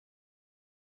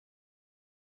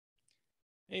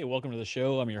Hey, welcome to the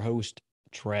show. I'm your host,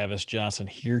 Travis Johnson,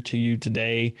 here to you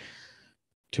today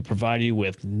to provide you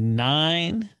with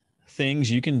 9 things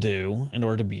you can do in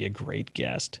order to be a great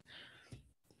guest.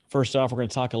 First off, we're going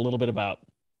to talk a little bit about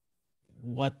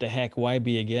what the heck, why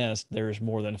be a guest? There's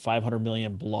more than 500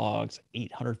 million blogs,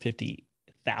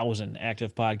 850,000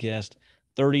 active podcasts,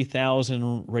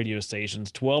 30,000 radio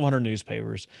stations, 1,200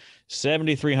 newspapers,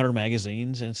 7,300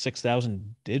 magazines, and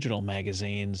 6,000 digital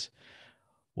magazines.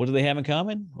 What do they have in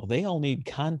common? Well, they all need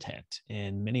content,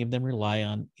 and many of them rely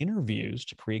on interviews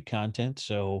to create content.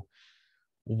 So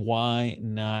why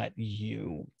not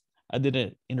you? I did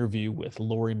an interview with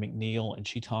Lori McNeil, and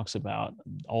she talks about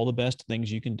all the best things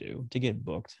you can do to get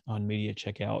booked on media.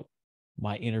 Check out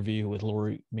my interview with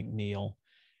Lori McNeil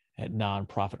at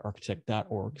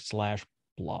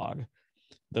nonprofitarchitect.org/blog.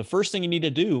 The first thing you need to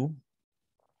do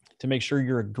to make sure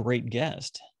you're a great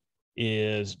guest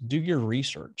is do your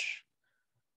research.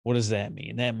 What does that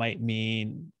mean? That might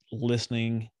mean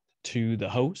listening to the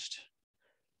host,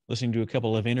 listening to a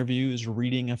couple of interviews,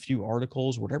 reading a few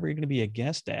articles, whatever you're going to be a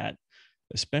guest at,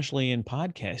 especially in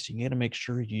podcasting. You got to make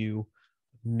sure you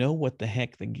know what the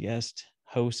heck the guest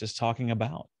host is talking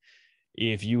about.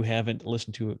 If you haven't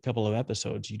listened to a couple of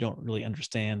episodes, you don't really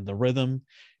understand the rhythm.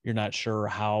 You're not sure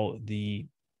how the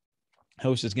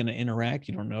host is going to interact.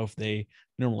 You don't know if they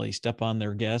normally step on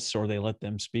their guests or they let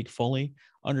them speak fully.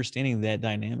 Understanding that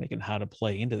dynamic and how to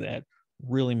play into that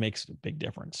really makes a big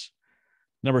difference.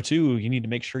 Number 2, you need to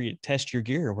make sure you test your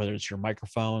gear, whether it's your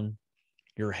microphone,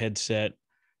 your headset,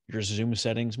 your Zoom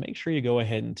settings. Make sure you go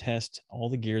ahead and test all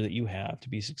the gear that you have to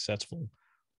be successful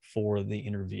for the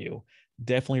interview.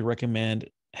 Definitely recommend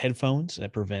headphones.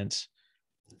 That prevents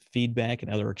feedback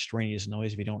and other extraneous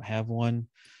noise if you don't have one.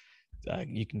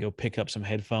 You can go pick up some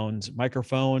headphones.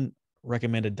 Microphone,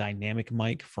 recommend a dynamic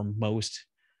mic from most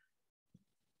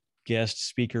guest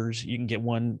speakers. You can get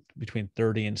one between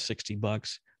 30 and 60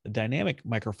 bucks. The dynamic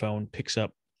microphone picks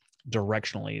up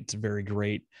directionally. It's very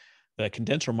great. The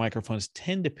condenser microphones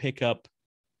tend to pick up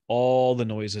all the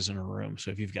noises in a room. So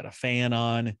if you've got a fan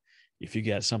on, if you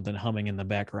got something humming in the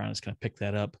background, it's going to pick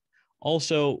that up.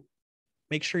 Also,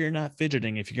 make sure you're not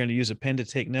fidgeting. If you're going to use a pen to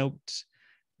take notes,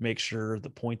 make sure the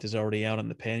point is already out on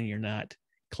the pen and you're not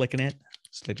clicking it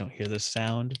so they don't hear this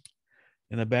sound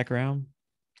in the background.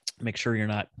 Make sure you're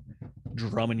not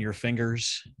drumming your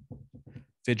fingers,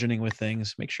 fidgeting with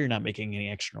things. Make sure you're not making any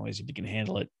extra noise if you can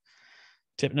handle it.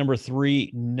 Tip number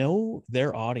 3, know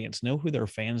their audience, know who their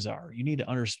fans are. You need to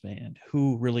understand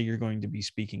who really you're going to be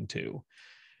speaking to.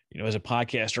 As a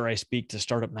podcaster, I speak to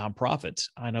startup nonprofits.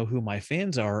 I know who my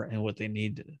fans are and what they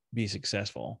need to be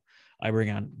successful. I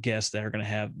bring on guests that are going to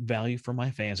have value for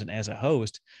my fans. And as a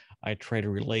host, I try to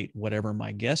relate whatever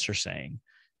my guests are saying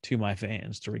to my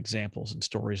fans through examples and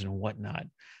stories and whatnot.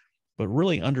 But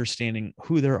really understanding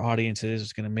who their audience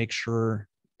is going to make sure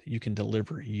that you can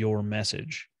deliver your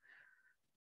message.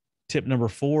 Tip number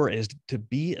 4 is to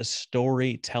be a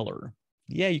storyteller.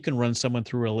 Yeah, you can run someone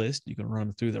through a list. You can run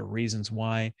them through the reasons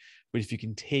why. But if you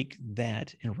can take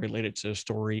that and relate it to a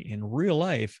story in real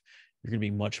life, you're going to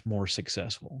be much more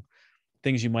successful.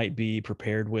 Things you might be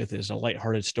prepared with is a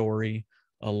lighthearted story,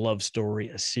 a love story,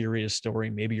 a serious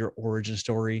story, maybe your origin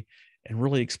story, and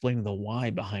really explaining the why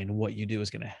behind what you do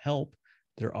is going to help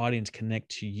their audience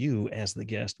connect to you as the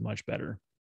guest much better.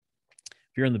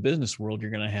 If you're in the business world,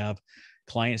 you're going to have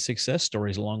client success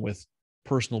stories along with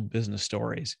personal business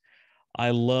stories. I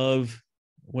love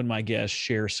when my guests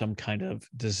share some kind of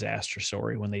disaster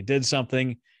story, when they did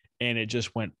something and it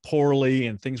just went poorly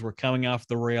and things were coming off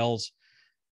the rails.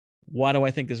 Why do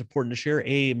I think it's important to share?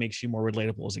 A, it makes you more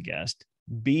relatable as a guest.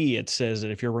 B, it says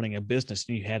that if you're running a business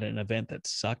and you had an event that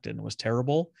sucked and was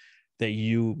terrible, that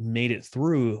you made it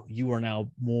through, you are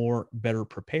now better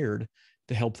prepared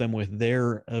to help them with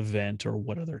their event or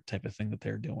what other type of thing that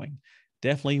they're doing.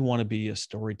 Definitely want to be a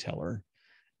storyteller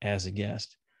as a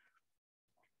guest.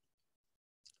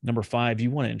 Number 5,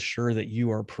 you want to ensure that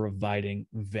you are providing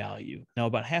value. Now,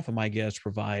 about half of my guests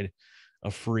provide a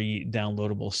free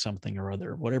downloadable something or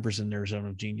other, whatever's in their zone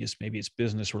of genius. Maybe it's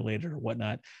business related or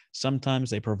whatnot. Sometimes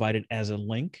they provide it as a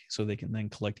link so they can then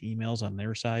collect emails on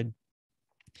their side.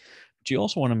 But you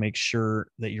also want to make sure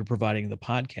that you're providing the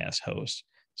podcast host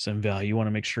some value. You want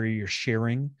to make sure you're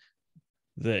sharing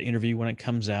the interview when it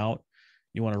comes out.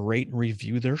 You want to rate and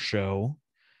review their show.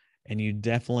 And you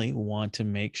definitely want to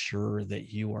make sure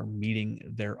that you are meeting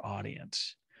their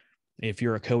audience. If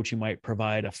you're a coach, you might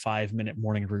provide a 5-minute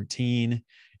morning routine.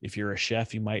 If you're a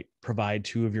chef, you might provide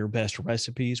 2 of your best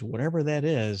recipes. Whatever that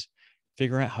is,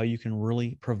 figure out how you can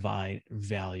really provide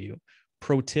value.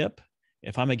 Pro tip,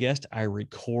 if I'm a guest, I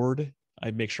record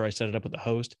I make sure I set it up with the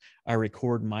host. I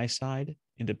record my side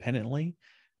independently,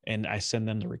 and I send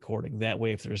them the recording. That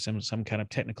way, if there's some kind of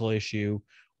technical issue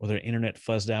or their internet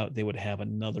fuzzed out, they would have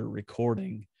another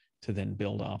recording to then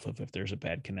build off of if there's a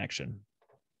bad connection.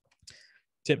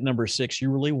 Tip number 6, you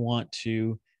really want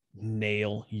to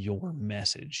nail your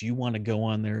message. You want to go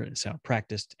on there and sound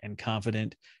practiced and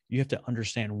confident. You have to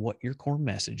understand what your core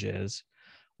message is.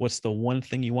 What's the one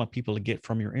thing you want people to get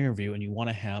from your interview? And you want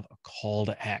to have a call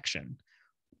to action.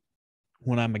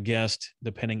 When I'm a guest,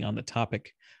 depending on the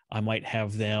topic, I might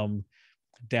have them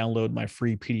download my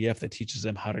free PDF that teaches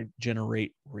them how to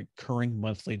generate recurring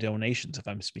monthly donations if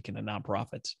I'm speaking to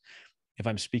nonprofits. If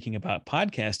I'm speaking about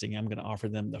podcasting, I'm going to offer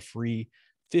them the free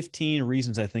 15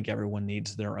 reasons I think everyone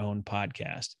needs their own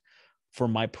podcast. For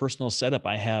my personal setup,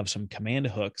 I have some command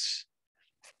hooks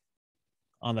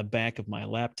on the back of my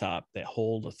laptop that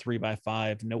hold a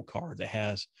 3x5 note card that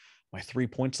has my 3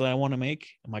 points that I want to make,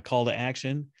 my call to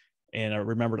action, and I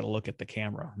remember to look at the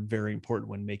camera. Very important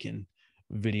when making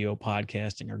video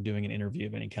podcasting or doing an interview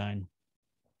of any kind.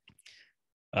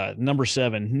 Number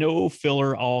 7, no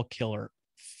filler, all killer.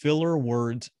 Filler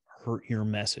words hurt your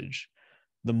message.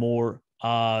 The more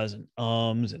ahs and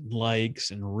ums and likes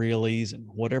and reallys and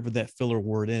whatever that filler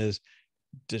word is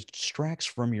distracts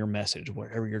from your message,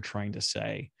 whatever you're trying to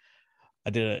say. I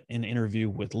did an interview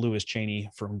with Lewis Cheney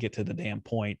from Get to the Damn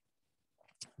Point.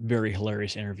 Very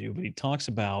hilarious interview, but he talks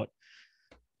about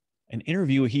an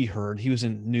interview he heard. He was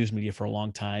in news media for a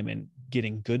long time, and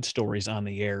getting good stories on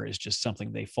the air is just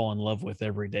something they fall in love with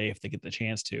every day if they get the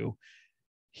chance to.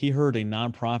 He heard a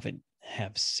nonprofit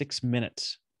have 6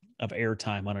 minutes of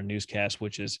airtime on a newscast,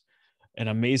 which is an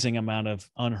amazing amount of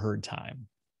unheard time.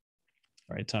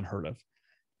 All right, it's unheard of.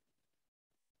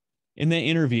 In the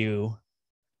interview,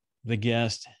 the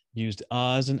guest used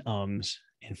ahs and ums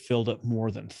and filled up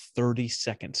more than 30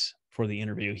 seconds for the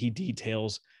interview. He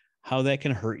details how that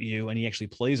can hurt you, and he actually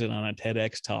plays it on a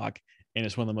TEDx talk, and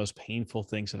it's one of the most painful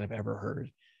things that I've ever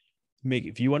heard.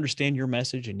 If you understand your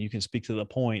message and you can speak to the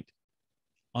point,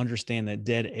 understand that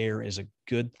dead air is a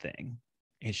good thing.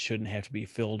 It shouldn't have to be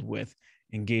filled with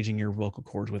engaging your vocal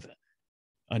cords with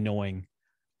annoying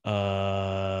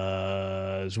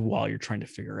while you're trying to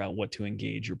figure out what to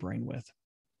engage your brain with.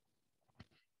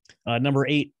 Number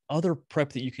 8, other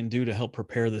prep that you can do to help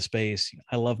prepare the space.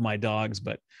 I love my dogs,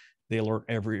 but they alert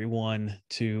everyone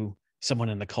to someone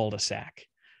in the cul-de-sac.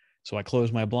 So I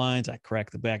close my blinds, I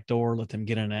crack the back door, let them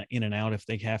get in and out if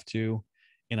they have to.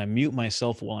 And I mute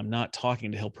myself while I'm not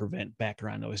talking to help prevent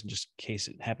background noise in just in case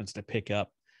it happens to pick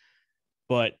up.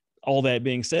 But all that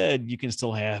being said, you can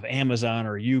still have Amazon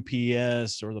or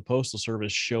UPS or the Postal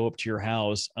Service show up to your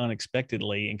house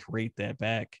unexpectedly and create that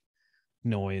back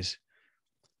noise.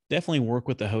 Definitely work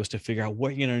with the host to figure out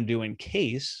what you're going to do in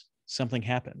case something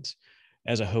happens.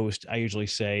 As a host, I usually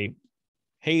say,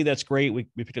 hey, that's great. We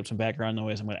picked up some background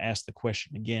noise. I'm going to ask the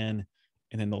question again,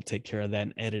 and then they'll take care of that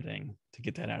in editing to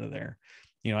get that out of there.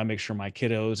 I make sure my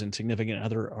kiddos and significant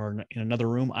other are in another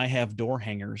room. I have door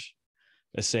hangers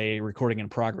that say recording in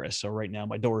progress. So right now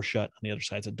my door is shut. On the other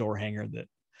side's a door hanger that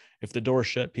if the door is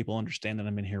shut, people understand that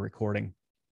I'm in here recording.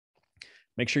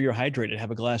 Make sure you're hydrated.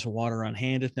 Have a glass of water on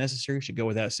hand if necessary. It should go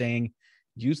without saying.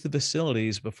 Use the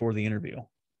facilities before the interview.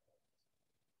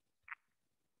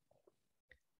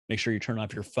 Make sure you turn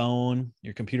off your phone,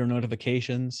 your computer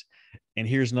notifications. And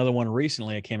here's another one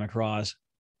recently I came across.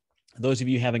 Those of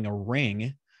you having a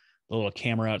Ring, the little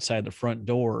camera outside the front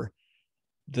door,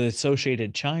 the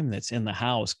associated chime that's in the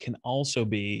house can also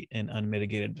be an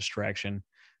unmitigated distraction.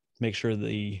 Make sure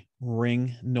the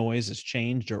Ring noise is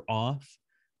changed or off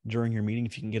during your meeting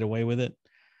if you can get away with it.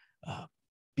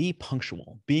 Be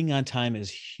punctual. Being on time is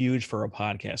huge for a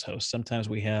podcast host. Sometimes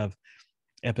we have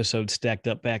episodes stacked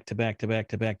up back to back to back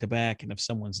to back to back. And if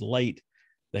someone's late,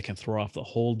 that can throw off the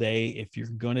whole day. If you're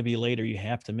going to be late or you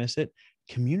have to miss it,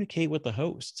 communicate with the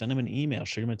host. Send them an email,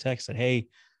 shoot them a text that, hey,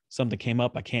 something came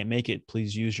up. I can't make it.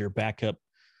 Please use your backup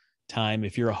time.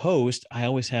 If you're a host, I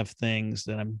always have things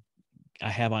that I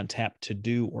have on tap to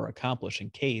do or accomplish in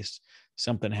case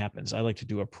something happens. I like to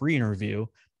do a pre-interview,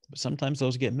 but sometimes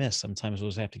those get missed. Sometimes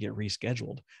those have to get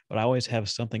rescheduled, but I always have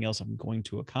something else I'm going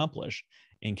to accomplish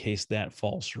in case that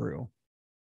falls through.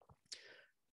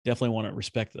 Definitely want to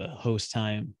respect the host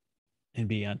time and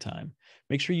be on time.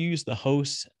 Make sure you use the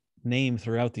host's name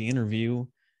throughout the interview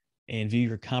and view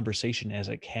your conversation as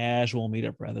a casual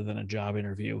meetup rather than a job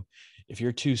interview. If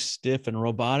you're too stiff and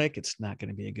robotic, it's not going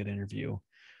to be a good interview.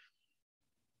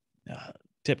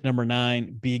 Tip number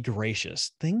 9, be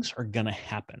gracious. Things are going to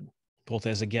happen, both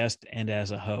as a guest and as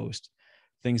a host.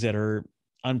 Things that are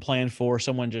unplanned for,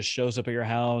 someone just shows up at your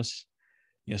house,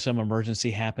 Some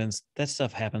emergency happens. That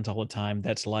stuff happens all the time.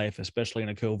 That's life, especially in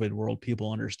a COVID world.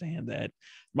 People understand that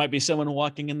might be someone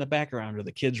walking in the background or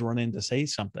the kids run in to say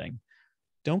something.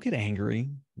 Don't get angry.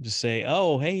 Just say,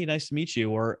 oh, hey, nice to meet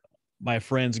you. Or my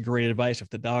friend's great advice. If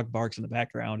the dog barks in the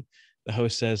background, the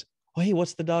host says, oh, hey,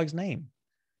 what's the dog's name?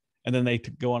 And then they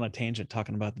go on a tangent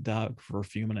talking about the dog for a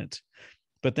few minutes.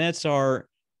 But that's our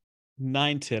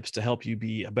 9 tips to help you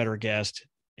be a better guest.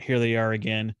 Here they are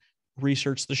again.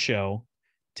 Research the show,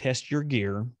 test your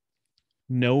gear,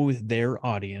 know their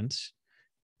audience,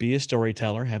 be a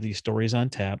storyteller, have these stories on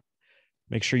tap,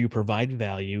 make sure you provide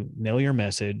value, nail your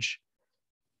message,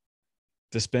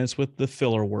 dispense with the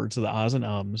filler words, the ahs and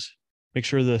ums, make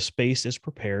sure the space is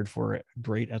prepared for a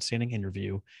great, outstanding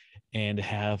interview, and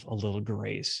have a little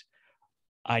grace.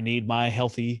 I need my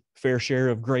healthy fair share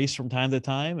of grace from time to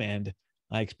time, and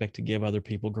I expect to give other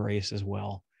people grace as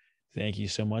well. Thank you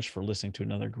so much for listening to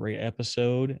another great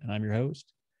episode. And I'm your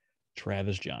host,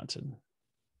 Travis Johnson.